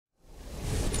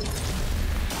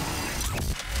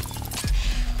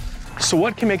So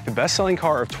what can make the best-selling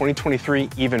car of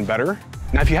 2023 even better?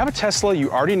 Now, if you have a Tesla, you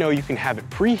already know you can have it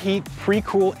preheat,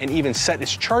 pre-cool, and even set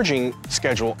its charging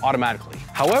schedule automatically.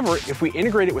 However, if we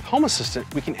integrate it with Home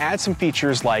Assistant, we can add some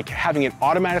features like having it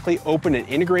automatically open an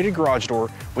integrated garage door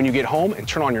when you get home and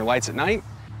turn on your lights at night.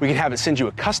 We can have it send you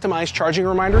a customized charging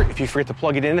reminder if you forget to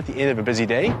plug it in at the end of a busy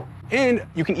day. And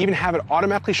you can even have it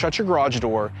automatically shut your garage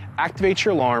door, activate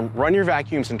your alarm, run your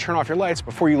vacuums, and turn off your lights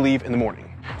before you leave in the morning.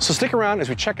 So stick around as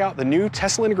we check out the new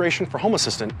Tesla integration for Home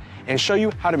Assistant and show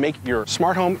you how to make your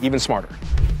smart home even smarter.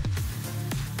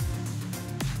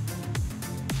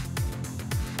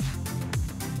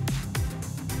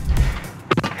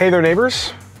 Hey there,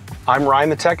 neighbors. I'm Ryan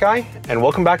the Tech Guy, and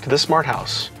welcome back to This Smart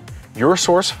House, your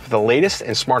source for the latest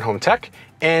in smart home tech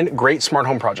and great smart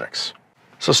home projects.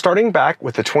 So starting back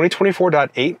with the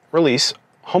 2024.8 release,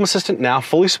 Home Assistant now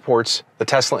fully supports the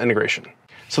Tesla integration.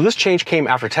 So this change came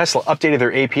after Tesla updated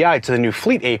their API to the new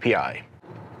Fleet API,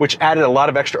 which added a lot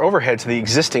of extra overhead to the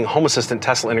existing Home Assistant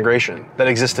Tesla integration that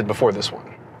existed before this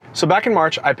one. So back in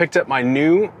March, I picked up my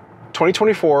new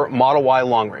 2024 Model Y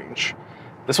Long Range.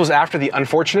 This was after the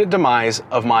unfortunate demise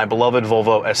of my beloved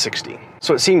Volvo S60.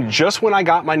 So it seemed just when I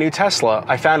got my new Tesla,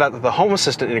 I found out that the Home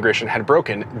Assistant integration had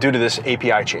broken due to this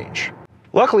API change.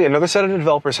 Luckily, another set of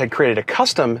developers had created a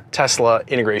custom Tesla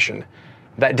integration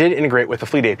that did integrate with the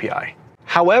Fleet API.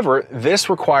 However, this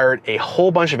required a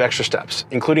whole bunch of extra steps,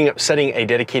 including setting a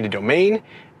dedicated domain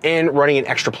and running an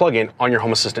extra plugin on your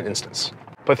Home Assistant instance.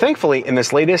 But thankfully, in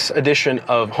this latest edition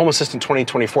of Home Assistant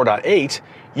 2024.8,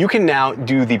 you can now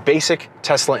do the basic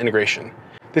Tesla integration.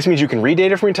 This means you can read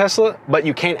data from your Tesla, but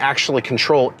you can't actually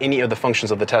control any of the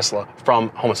functions of the Tesla from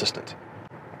Home Assistant.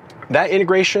 That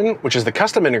integration, which is the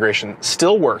custom integration,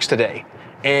 still works today.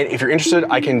 And if you're interested,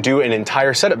 I can do an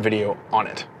entire setup video on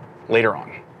it later on.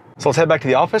 So let's head back to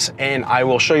the office and I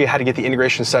will show you how to get the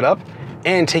integration set up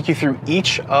and take you through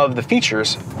each of the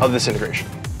features of this integration.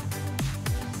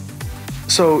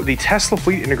 So the Tesla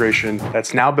Fleet integration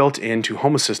that's now built into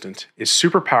Home Assistant is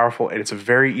super powerful, and it's a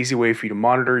very easy way for you to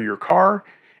monitor your car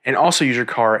and also use your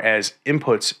car as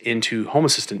inputs into Home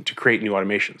Assistant to create new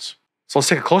automations. So let's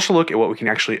take a closer look at what we can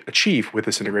actually achieve with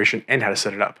this integration and how to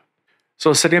set it up.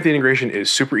 So setting up the integration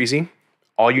is super easy.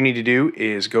 All you need to do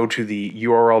is go to the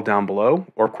URL down below,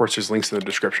 or of course there's links in the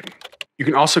description. You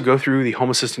can also go through the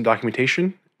Home Assistant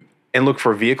documentation and look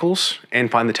for vehicles and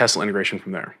find the Tesla integration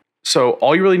from there. So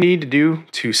all you really need to do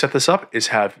to set this up is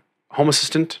have Home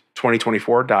Assistant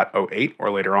 2024.08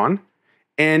 or later on,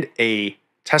 and a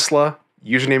Tesla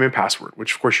username and password,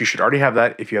 which of course you should already have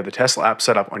that if you have the Tesla app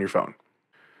set up on your phone.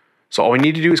 So all we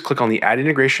need to do is click on the Add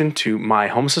Integration to My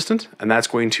Home Assistant, and that's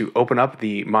going to open up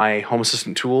the My Home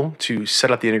Assistant tool to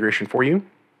set up the integration for you.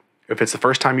 If it's the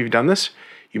first time you've done this,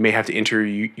 you may have to enter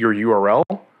your URL.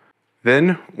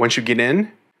 Then once you get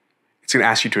in, it's going to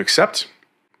ask you to accept.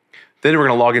 Then we're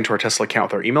going to log into our Tesla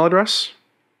account with our email address,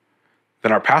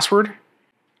 then our password.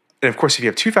 And of course, if you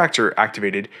have two-factor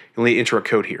activated, you'll need to enter a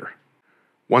code here.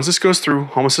 Once this goes through,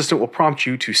 Home Assistant will prompt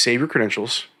you to save your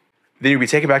credentials. Then you'll be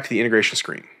taken back to the integration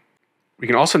screen. We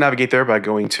can also navigate there by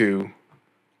going to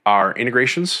our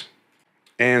integrations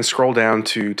and scroll down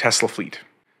to Tesla Fleet.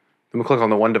 Then we'll click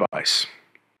on the one device.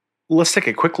 Let's take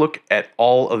a quick look at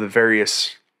all of the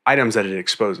various items that it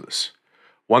exposes.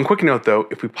 One quick note though,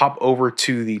 if we pop over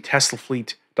to the Tesla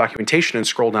Fleet documentation and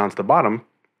scroll down to the bottom,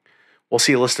 we'll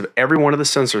see a list of every one of the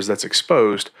sensors that's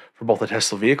exposed for both a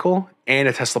Tesla vehicle and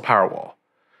a Tesla Powerwall.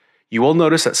 You will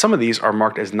notice that some of these are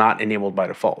marked as not enabled by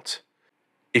default.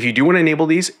 If you do want to enable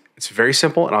these, it's very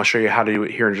simple, and I'll show you how to do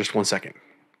it here in just 1 second.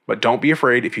 But don't be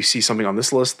afraid if you see something on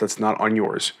this list that's not on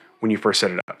yours when you first set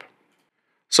it up.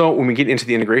 So when we get into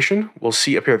the integration, we'll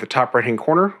see up here at the top right-hand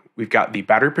corner, we've got the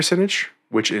battery percentage,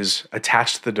 which is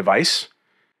attached to the device.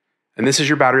 And this is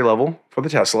your battery level for the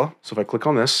Tesla. So if I click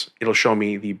on this, it'll show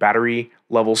me the battery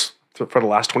levels for the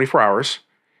last 24 hours.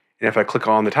 And if I click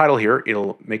on the title here,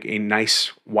 it'll make a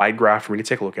nice wide graph for me to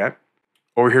take a look at.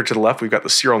 Over here to the left, we've got the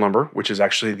serial number, which is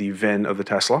actually the VIN of the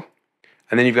Tesla.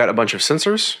 And then you've got a bunch of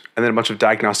sensors and then a bunch of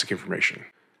diagnostic information.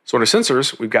 So under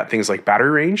sensors, we've got things like battery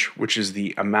range, which is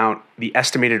the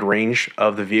estimated range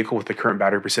of the vehicle with the current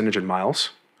battery percentage in miles.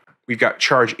 We've got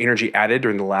charge energy added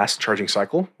during the last charging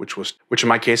cycle, which in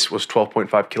my case was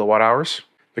 12.5 kilowatt hours.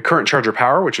 The current charger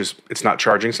power, which is, it's not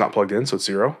charging, it's not plugged in, so it's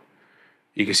 0.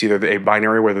 You can see there's a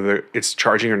binary whether it's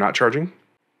charging or not charging.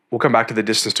 We'll come back to the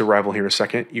distance to arrival here in a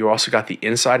second. You also got the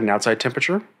inside and outside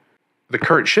temperature. The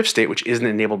current shift state, which isn't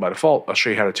enabled by default, I'll show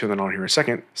you how to turn that on here in a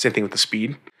second. Same thing with the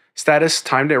speed. Status,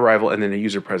 time to arrival, and then a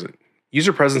user present.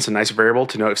 User presence is a nice variable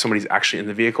to know if somebody's actually in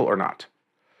the vehicle or not.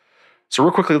 So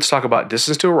real quickly, let's talk about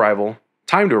distance to arrival,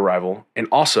 time to arrival, and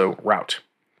also route.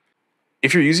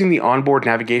 If you're using the onboard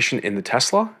navigation in the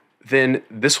Tesla, then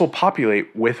this will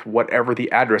populate with whatever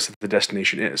the address of the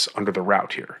destination is under the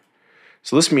route here.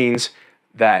 So this means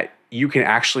that you can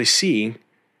actually see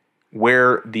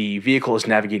where the vehicle is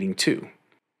navigating to.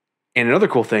 And another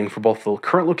cool thing for both the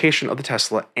current location of the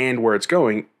Tesla and where it's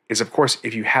going is, of course,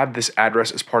 if you have this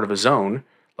address as part of a zone,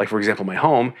 like for example, my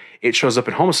home, it shows up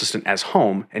in Home Assistant as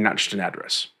home and not just an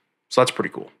address. So that's pretty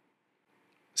cool.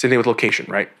 Same thing with location,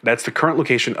 right? That's the current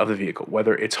location of the vehicle,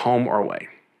 whether it's home or away.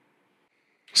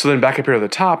 So then back up here at the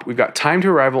top, we've got time to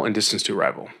arrival and distance to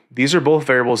arrival. These are both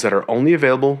variables that are only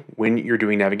available when you're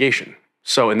doing navigation.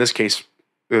 So in this case,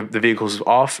 the vehicle is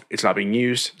off, it's not being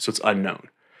used, so it's unknown.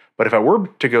 But if I were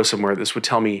to go somewhere, this would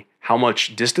tell me how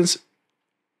much distance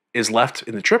is left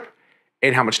in the trip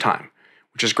and how much time,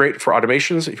 which is great for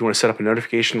automations. If you want to set up a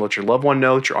notification to let your loved one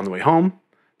know that you're on the way home,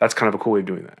 that's kind of a cool way of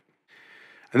doing that.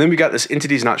 And then we got this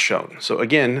entities not shown. So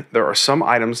again, there are some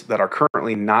items that are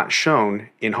currently not shown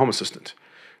in Home Assistant.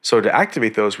 So to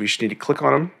activate those, we just need to click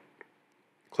on them,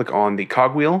 click on the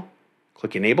cogwheel,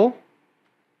 click enable,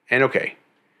 and OK.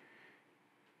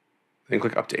 Then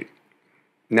click update.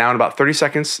 Now in about 30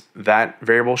 seconds, that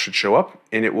variable should show up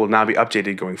and it will now be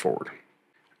updated going forward.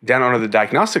 Down under the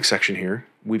diagnostic section here,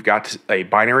 we've got a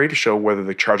binary to show whether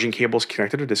the charging cable is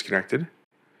connected or disconnected,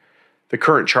 the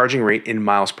current charging rate in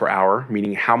miles per hour,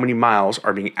 meaning how many miles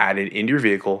are being added into your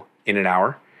vehicle in an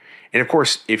hour. And of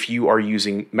course, if you are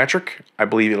using metric, I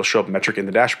believe it'll show up metric in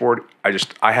the dashboard.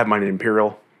 I have mine in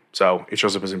Imperial, so it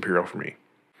shows up as Imperial for me.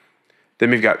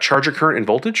 Then we've got charger current and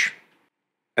voltage.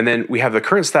 And then we have the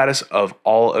current status of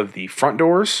all of the front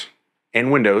doors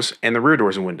and windows and the rear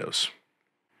doors and windows.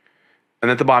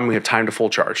 And at the bottom, we have time to full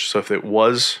charge. So if it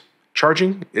was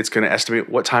charging, it's going to estimate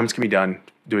what time it's going to be done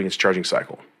doing its charging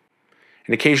cycle.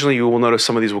 And occasionally you will notice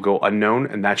some of these will go unknown,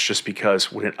 and that's just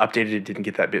because when it updated, it didn't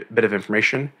get that bit of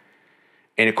information.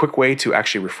 And a quick way to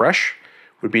actually refresh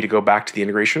would be to go back to the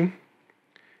integration,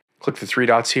 click the three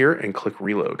dots here, and click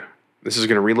reload. This is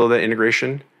going to reload that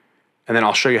integration, and then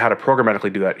I'll show you how to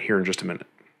programmatically do that here in just a minute.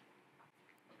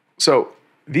 So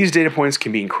these data points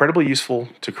can be incredibly useful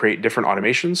to create different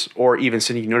automations or even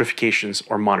sending notifications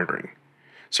or monitoring.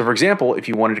 So for example, if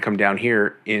you wanted to come down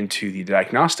here into the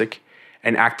diagnostic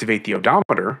and activate the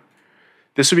odometer,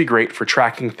 this would be great for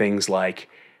tracking things like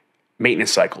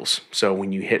maintenance cycles. So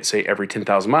when you hit, say, every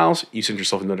 10,000 miles, you send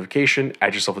yourself a notification,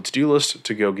 add yourself a to-do list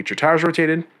to go get your tires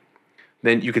rotated.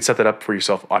 Then you could set that up for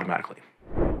yourself automatically.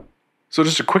 So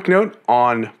just a quick note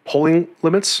on polling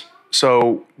limits.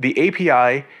 So the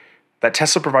API that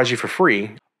Tesla provides you for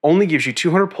free only gives you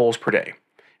 200 polls per day,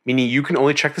 meaning you can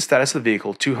only check the status of the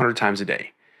vehicle 200 times a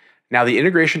day. Now the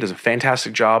integration does a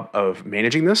fantastic job of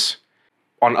managing this.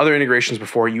 On other integrations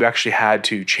before, you actually had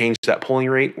to change that polling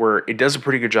rate, where it does a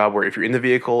pretty good job where if you're in the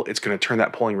vehicle, it's going to turn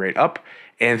that polling rate up,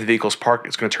 and if the vehicle's parked,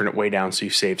 it's going to turn it way down so you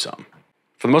save some.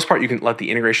 For the most part, you can let the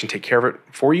integration take care of it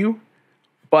for you,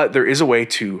 but there is a way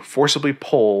to forcibly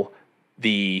poll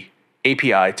the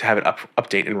API to have it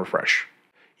update and refresh.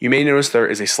 You may notice there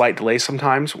is a slight delay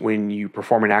sometimes when you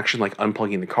perform an action like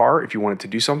unplugging the car if you want it to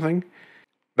do something.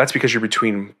 That's because you're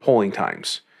between polling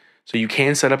times. So you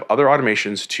can set up other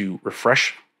automations to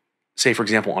refresh, say for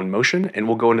example on motion, and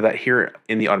we'll go into that here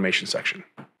in the automation section.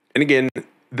 And again,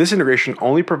 this integration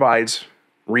only provides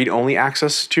read-only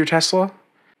access to your Tesla.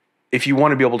 If you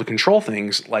want to be able to control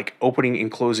things like opening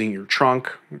and closing your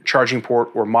trunk, charging port,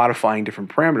 or modifying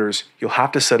different parameters, you'll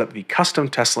have to set up the custom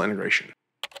Tesla integration,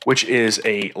 which is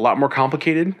a lot more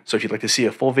complicated. So if you'd like to see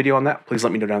a full video on that, please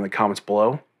let me know down in the comments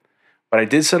below. But I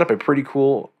did set up a pretty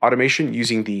cool automation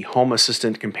using the Home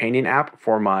Assistant companion app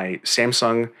for my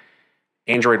Samsung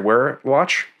Android Wear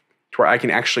watch, to where I can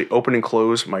actually open and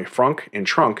close my frunk and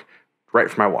trunk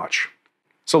right from my watch.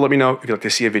 So let me know if you'd like to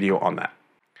see a video on that.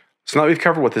 So now that we've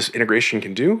covered what this integration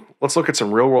can do, let's look at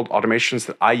some real-world automations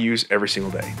that I use every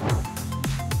single day.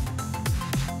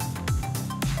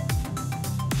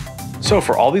 So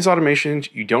for all these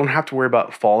automations, you don't have to worry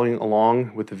about following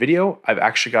along with the video. I've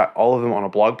actually got all of them on a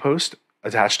blog post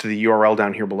attached to the URL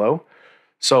down here below.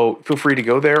 So feel free to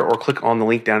go there or click on the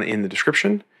link down in the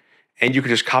description, and you can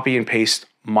just copy and paste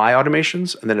my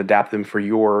automations and then adapt them for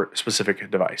your specific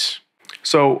device.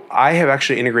 So I have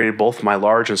actually integrated both my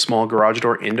large and small garage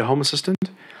door into Home Assistant.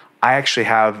 I actually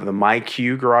have the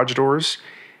MyQ garage doors,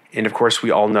 and of course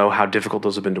we all know how difficult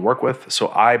those have been to work with. So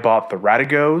I bought the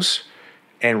Ratigos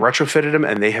and retrofitted them,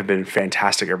 and they have been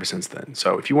fantastic ever since then.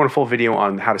 So if you want a full video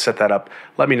on how to set that up,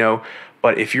 let me know.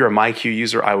 But if you're a MyQ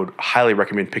user, I would highly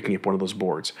recommend picking up one of those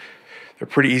boards. They're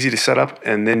pretty easy to set up,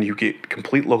 and then you get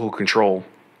complete local control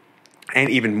and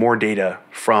even more data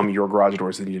from your garage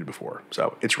doors than you did before.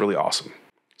 So it's really awesome.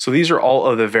 So these are all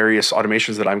of the various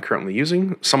automations that I'm currently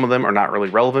using. Some of them are not really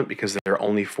relevant because they're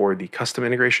only for the custom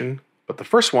integration. But the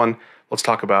first one let's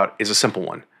talk about is a simple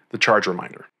one, the charge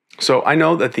reminder. So I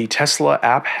know that the Tesla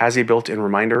app has a built-in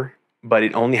reminder, but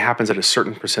it only happens at a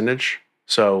certain percentage.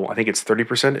 So I think it's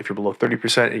 30%. If you're below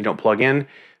 30% and you don't plug in,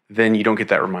 then you don't get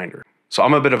that reminder. So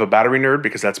I'm a bit of a battery nerd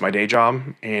because that's my day job,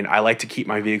 and I like to keep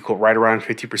my vehicle right around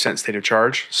 50% state of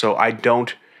charge. So I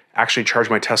don't actually charge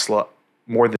my Tesla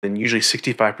more than usually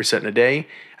 65% in a day. And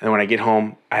then when I get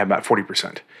home, I have about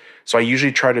 40%. So I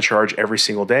usually try to charge every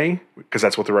single day because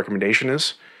that's what the recommendation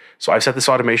is. So I've set this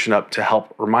automation up to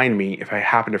help remind me if I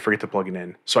happen to forget to plug it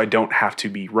in, so I don't have to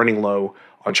be running low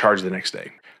on charge the next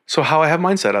day. So how I have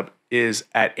mine set up is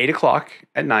at 8 o'clock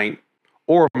at night,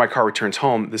 or if my car returns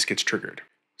home, this gets triggered.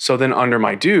 So then under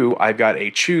my do, I've got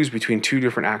a choose between two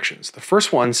different actions. The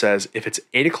first one says if it's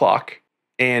 8 o'clock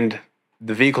and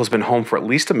the vehicle's been home for at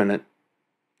least a minute,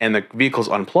 and the vehicle's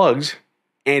unplugged,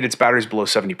 and its battery's below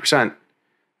 70%,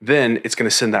 then it's going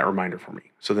to send that reminder for me.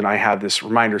 So then I have this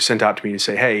reminder sent out to me to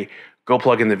say, hey, go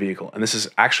plug in the vehicle. And this has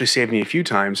actually saved me a few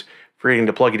times forgetting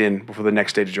to plug it in before the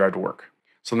next day to drive to work.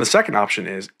 So then the second option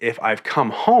is if I've come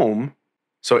home,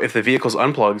 so if the vehicle's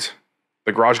unplugged,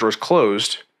 the garage door's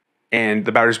closed, and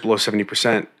the battery's below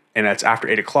 70%, and it's after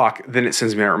 8 o'clock, then it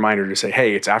sends me a reminder to say,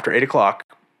 hey, it's after 8 o'clock,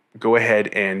 go ahead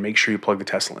and make sure you plug the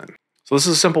Tesla in. So this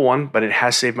is a simple one, but it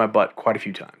has saved my butt quite a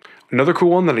few times. Another cool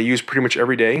one that I use pretty much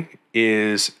every day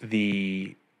is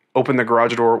the open the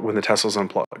garage door when the Tesla's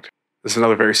unplugged. This is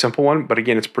another very simple one, but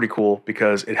again, it's pretty cool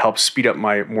because it helps speed up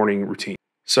my morning routine.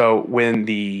 So when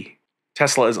the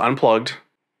Tesla is unplugged,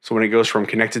 so when it goes from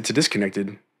connected to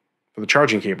disconnected for the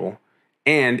charging cable,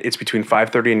 and it's between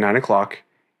 5:30 and 9 o'clock,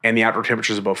 and the outdoor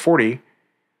temperature is above 40,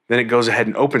 then it goes ahead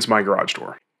and opens my garage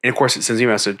door. And of course, it sends me a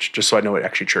message just so I know it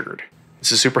actually triggered.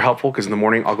 This is super helpful because in the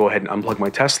morning, I'll go ahead and unplug my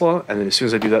Tesla, and then as soon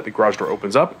as I do that, the garage door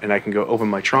opens up, and I can go open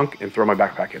my trunk and throw my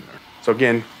backpack in there. So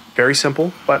again, very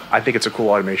simple, but I think it's a cool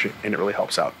automation, and it really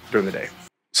helps out during the day.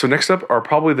 So next up are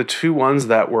probably the two ones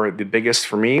that were the biggest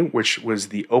for me, which was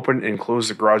the open and close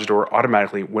the garage door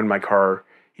automatically when my car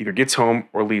either gets home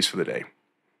or leaves for the day.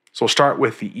 So we'll start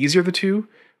with the easier of the two,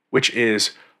 which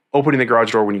is opening the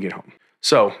garage door when you get home.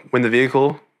 So when the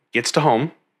vehicle gets to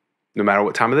home, no matter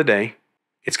what time of the day,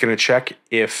 it's going to check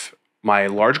if my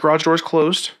large garage door is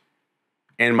closed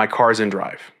and my car is in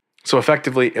drive. So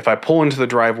effectively, if I pull into the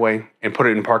driveway and put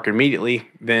it in park immediately,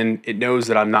 then it knows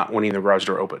that I'm not wanting the garage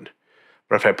door opened.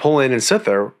 But if I pull in and sit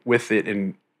there with it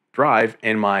in drive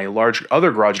and my large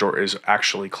other garage door is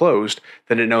actually closed,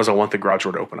 then it knows I want the garage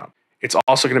door to open up. It's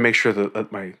also going to make sure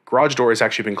that my garage door has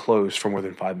actually been closed for more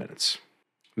than 5 minutes.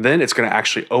 Then it's going to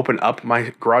actually open up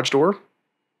my garage door,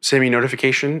 send me a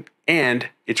notification, and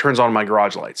it turns on my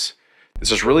garage lights.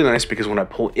 This is really nice because when I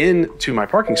pull into my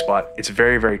parking spot, it's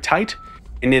very, very tight,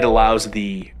 and it allows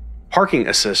the parking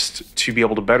assist to be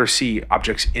able to better see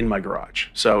objects in my garage.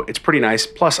 So it's pretty nice.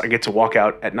 Plus, I get to walk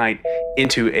out at night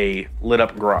into a lit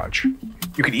up garage.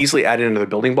 You could easily add in another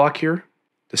building block here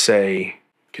to say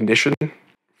condition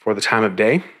for the time of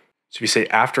day. So if you say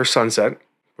after sunset,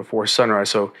 before sunrise.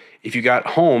 So if you got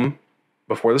home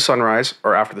before the sunrise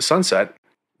or after the sunset,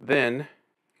 then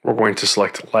we're going to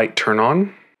select light turn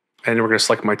on, and we're going to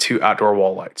select my two outdoor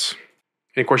wall lights.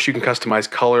 And of course, you can customize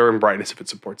color and brightness if it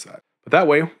supports that. But that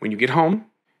way, when you get home,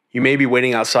 you may be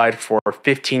waiting outside for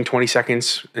 15, 20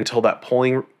 seconds until that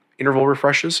polling interval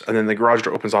refreshes, and then the garage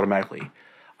door opens automatically.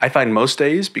 I find most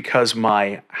days, because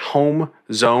my home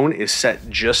zone is set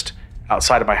just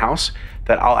outside of my house,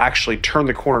 that I'll actually turn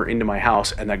the corner into my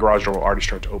house and that garage door will already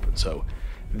start to open. So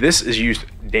this is used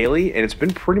daily, and it's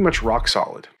been pretty much rock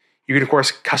solid. You can, of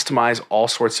course, customize all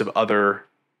sorts of other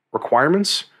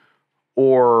requirements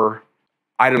or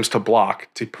items to block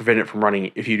to prevent it from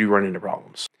running if you do run into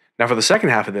problems. Now for the second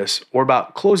half of this, what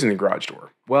about closing the garage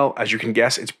door? Well, as you can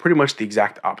guess, it's pretty much the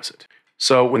exact opposite.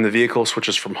 So when the vehicle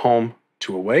switches from home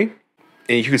to away,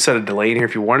 and you could set a delay in here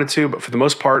if you wanted to, but for the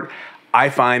most part, I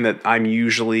find that I'm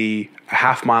usually a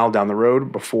half mile down the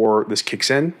road before this kicks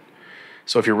in.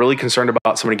 So if you're really concerned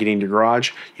about somebody getting into your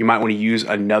garage, you might want to use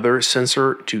another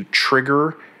sensor to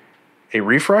trigger a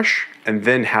refresh and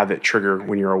then have it trigger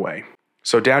when you're away.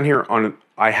 So down here on,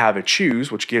 I have a choose,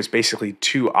 which gives basically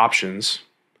two options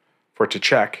for it to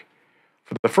check.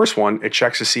 For the first one, it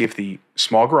checks to see if the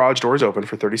small garage door is open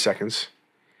for 30 seconds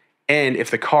and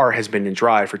if the car has been in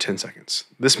drive for 10 seconds.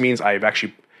 This means I've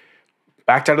actually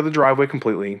backed out of the driveway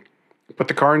completely, put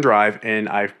the car in drive, and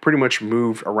I've pretty much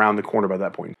moved around the corner by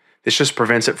that point. This just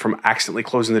prevents it from accidentally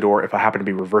closing the door if I happen to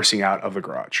be reversing out of the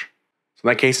garage. So in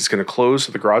that case, it's going to close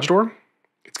the garage door.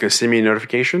 It's going to send me a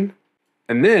notification,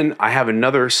 And then I have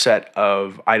another set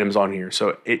of items on here.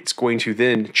 So it's going to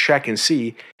then check and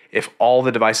see if all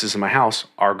the devices in my house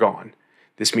are gone.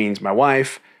 This means my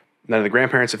wife, none of the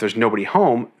grandparents, if there's nobody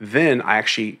home, then I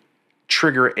actually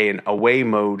trigger an away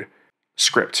mode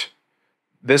script.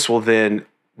 This will then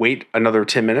wait another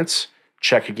 10 minutes,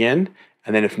 check again,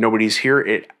 and then if nobody's here,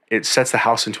 it sets the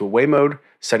house into away mode,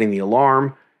 setting the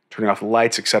alarm, turning off the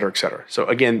lights, etc., etc. So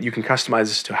again, you can customize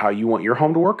this to how you want your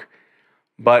home to work.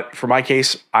 But for my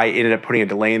case, I ended up putting a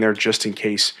delay in there just in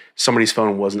case somebody's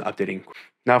phone wasn't updating.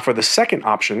 Now for the second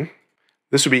option,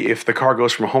 this would be if the car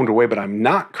goes from home to away, but I'm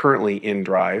not currently in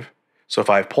drive. So if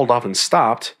I've pulled off and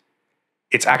stopped,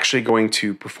 it's actually going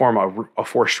to perform a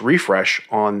forced refresh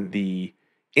on the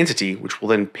entity, which will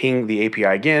then ping the API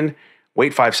again,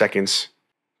 wait 5 seconds,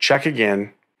 check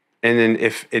again, and then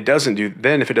if it doesn't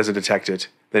detect it,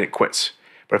 then it quits.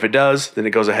 But if it does, then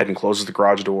it goes ahead and closes the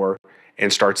garage door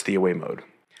and starts the away mode.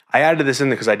 I added this in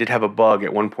because I did have a bug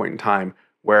at one point in time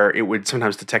where it would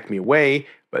sometimes detect me away,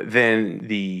 but then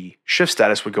the shift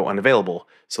status would go unavailable,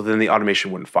 so then the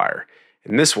automation wouldn't fire.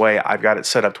 In this way, I've got it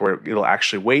set up to where it'll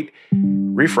actually wait,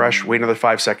 refresh, wait another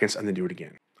 5 seconds, and then do it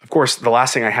again. Of course, the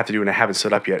last thing I have to do, and I haven't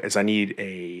set up yet, is I need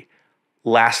a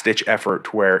last-ditch effort to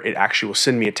where it actually will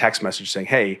send me a text message saying,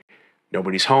 hey,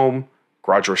 nobody's home,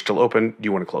 garage door's still open, do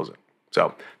you want to close it?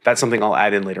 So that's something I'll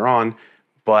add in later on,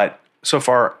 but so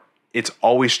far, it's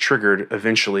always triggered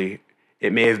eventually.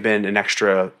 It may have been an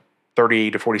extra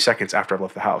 30 to 40 seconds after I've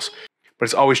left the house, but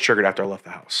it's always triggered after I left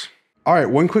the house. All right,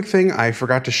 one quick thing I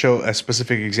forgot to show a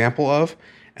specific example of,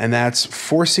 and that's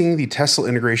forcing the Tesla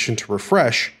integration to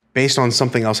refresh based on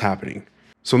something else happening.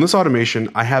 So in this automation,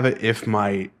 I have it if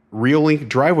my Reolink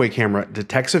driveway camera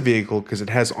detects a vehicle because it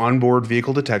has onboard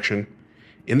vehicle detection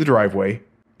in the driveway.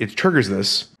 It triggers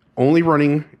this, only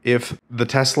running if the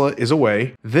Tesla is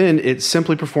away. Then it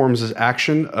simply performs this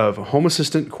action of Home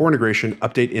Assistant Core Integration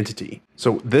Update Entity.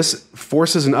 So this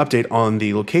forces an update on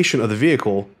the location of the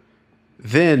vehicle.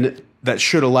 Then that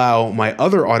should allow my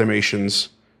other automations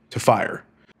to fire.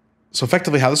 So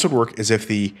effectively how this would work is if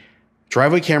the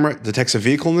driveway camera detects a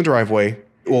vehicle in the driveway,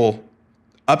 it will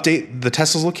update the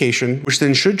Tesla's location, which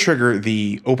then should trigger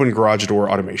the open garage door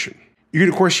automation. You can,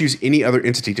 of course, use any other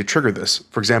entity to trigger this.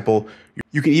 For example,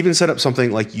 you can even set up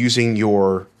something like using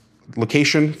your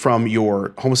location from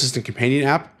your Home Assistant Companion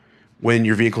app when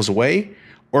your vehicle's away,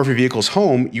 or if your vehicle's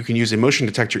home, you can use a motion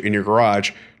detector in your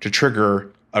garage to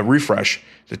trigger a refresh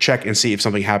to check and see if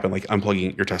something happened, like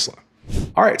unplugging your Tesla.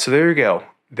 All right, so there you go.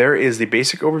 There is the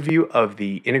basic overview of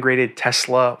the integrated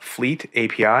Tesla Fleet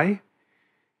API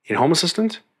in Home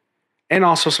Assistant, and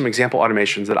also some example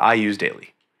automations that I use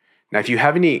daily. Now, if you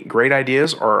have any great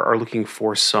ideas or are looking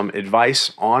for some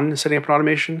advice on setting up an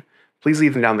automation, please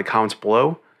leave them down in the comments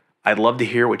below. I'd love to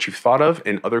hear what you've thought of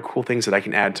and other cool things that I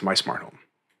can add to my smart home.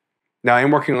 Now, I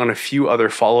am working on a few other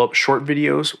follow-up short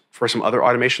videos for some other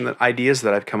automation ideas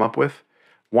that I've come up with.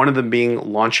 One of them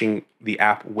being launching the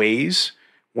app Waze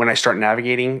when I start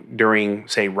navigating during,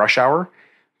 say, rush hour.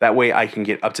 That way I can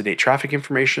get up-to-date traffic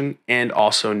information and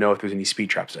also know if there's any speed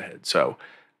traps ahead. So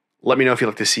let me know if you'd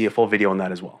like to see a full video on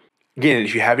that as well. Again,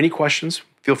 if you have any questions,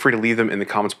 feel free to leave them in the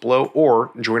comments below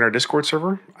or join our Discord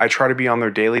server. I try to be on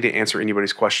there daily to answer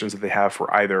anybody's questions that they have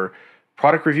for either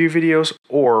product review videos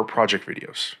or project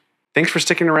videos. Thanks for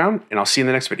sticking around, and I'll see you in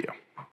the next video.